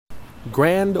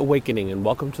Grand awakening, and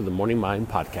welcome to the Morning Mind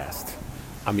Podcast.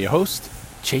 I'm your host,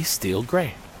 Chase Steele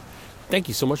Gray. Thank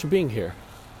you so much for being here.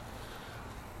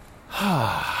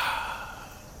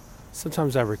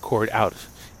 Sometimes I record out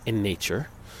in nature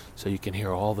so you can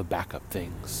hear all the backup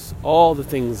things, all the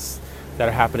things that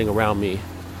are happening around me,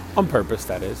 on purpose,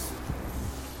 that is.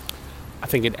 I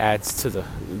think it adds to the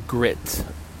grit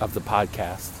of the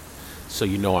podcast so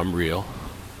you know I'm real.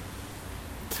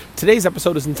 Today's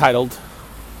episode is entitled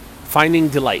Finding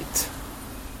Delight.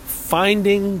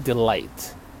 Finding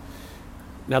delight.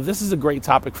 Now, this is a great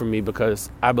topic for me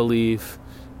because I believe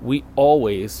we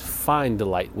always find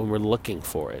delight when we're looking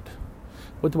for it.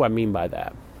 What do I mean by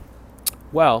that?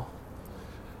 Well,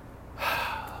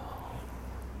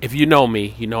 if you know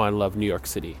me, you know I love New York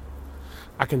City.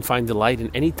 I can find delight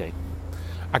in anything.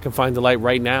 I can find delight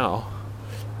right now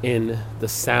in the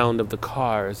sound of the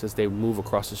cars as they move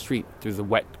across the street through the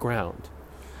wet ground.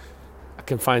 I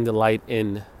can find delight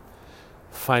in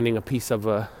finding a piece of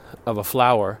a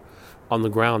flower on the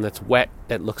ground that's wet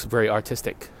that looks very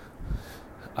artistic.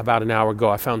 About an hour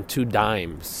ago, I found 2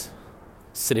 dimes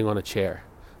sitting on a chair.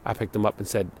 I picked them up and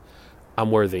said, I'm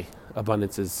worthy.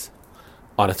 Abundance is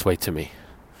on its way to me.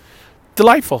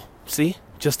 Delightful. See?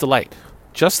 Just delight.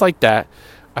 Just like that,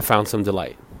 I found some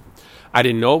delight. I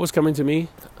didn't know it was coming to me.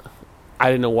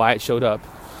 I didn't know why it showed up.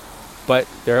 But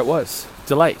there it was.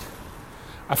 Delight.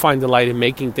 I find delight in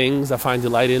making things. I find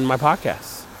delight in my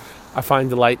podcasts. I find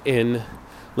delight in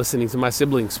listening to my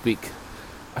siblings speak.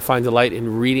 I find delight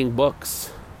in reading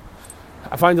books.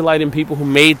 I find delight in people who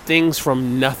made things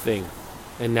from nothing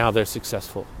and now they're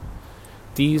successful.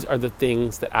 These are the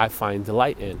things that I find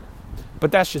delight in.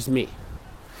 But that's just me.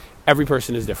 Every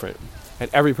person is different.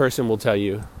 And every person will tell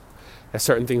you that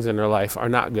certain things in their life are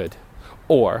not good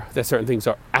or that certain things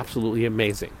are absolutely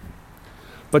amazing.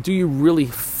 But do you really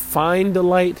find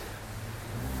delight?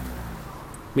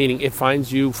 Meaning it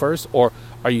finds you first, or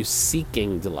are you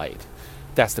seeking delight?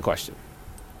 That's the question.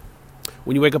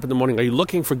 When you wake up in the morning, are you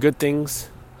looking for good things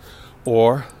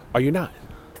or are you not?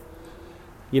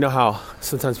 You know how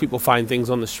sometimes people find things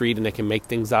on the street and they can make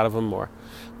things out of them, or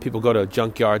people go to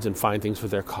junkyards and find things for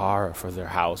their car or for their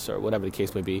house or whatever the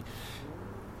case may be.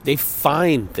 They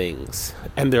find things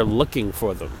and they're looking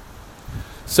for them.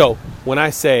 So when I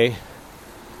say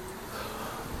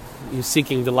you're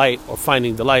seeking delight or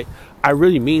finding delight, I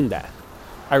really mean that.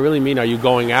 I really mean, are you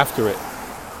going after it?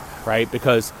 Right?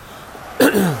 Because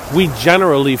we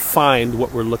generally find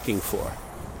what we're looking for.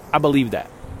 I believe that.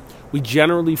 We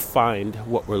generally find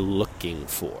what we're looking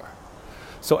for.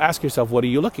 So ask yourself, what are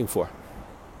you looking for?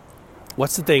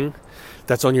 What's the thing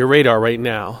that's on your radar right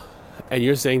now? And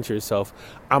you're saying to yourself,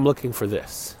 I'm looking for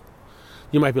this.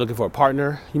 You might be looking for a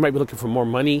partner. You might be looking for more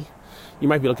money. You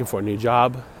might be looking for a new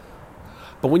job.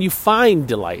 But when you find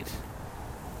delight,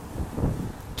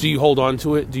 do you hold on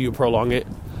to it? Do you prolong it?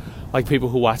 Like people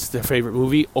who watch their favorite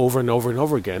movie over and over and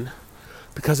over again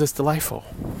because it's delightful.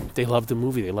 They love the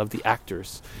movie. They love the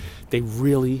actors. They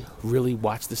really, really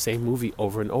watch the same movie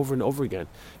over and over and over again.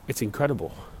 It's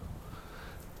incredible.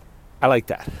 I like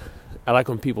that. I like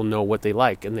when people know what they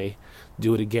like and they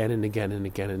do it again and again and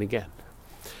again and again.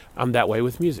 I'm that way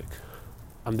with music.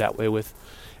 I'm that way with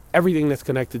everything that's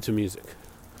connected to music.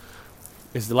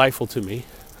 It's delightful to me,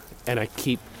 and I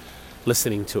keep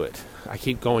listening to it. I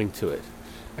keep going to it.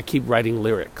 I keep writing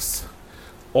lyrics.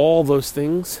 All those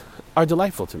things are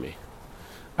delightful to me.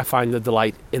 I find the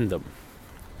delight in them.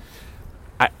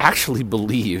 I actually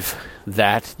believe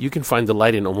that you can find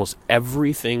delight in almost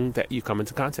everything that you come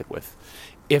into contact with,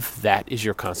 if that is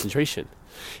your concentration.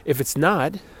 If it's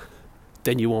not,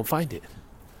 then you won't find it.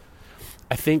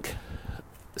 I think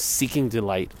seeking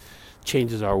delight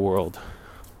changes our world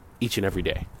each and every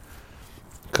day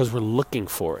because we're looking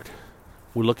for it.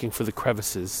 We're looking for the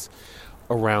crevices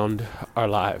around our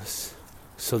lives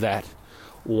so that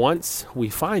once we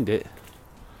find it,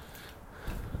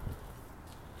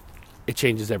 it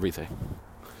changes everything.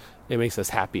 It makes us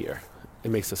happier. It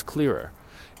makes us clearer.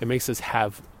 It makes us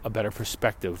have a better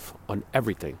perspective on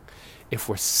everything if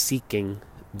we're seeking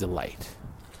delight.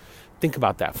 Think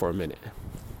about that for a minute.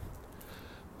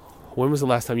 When was the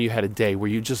last time you had a day where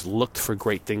you just looked for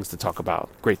great things to talk about,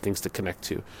 great things to connect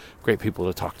to, great people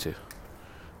to talk to?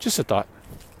 Just a thought.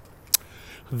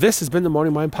 This has been the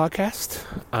Morning Mind Podcast.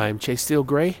 I'm Chase Steele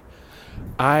Gray.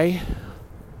 I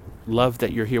love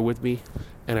that you're here with me,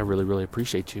 and I really, really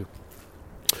appreciate you.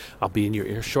 I'll be in your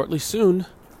ear shortly soon.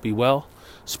 Be well,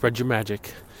 spread your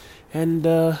magic,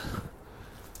 and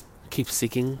keep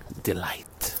seeking delight.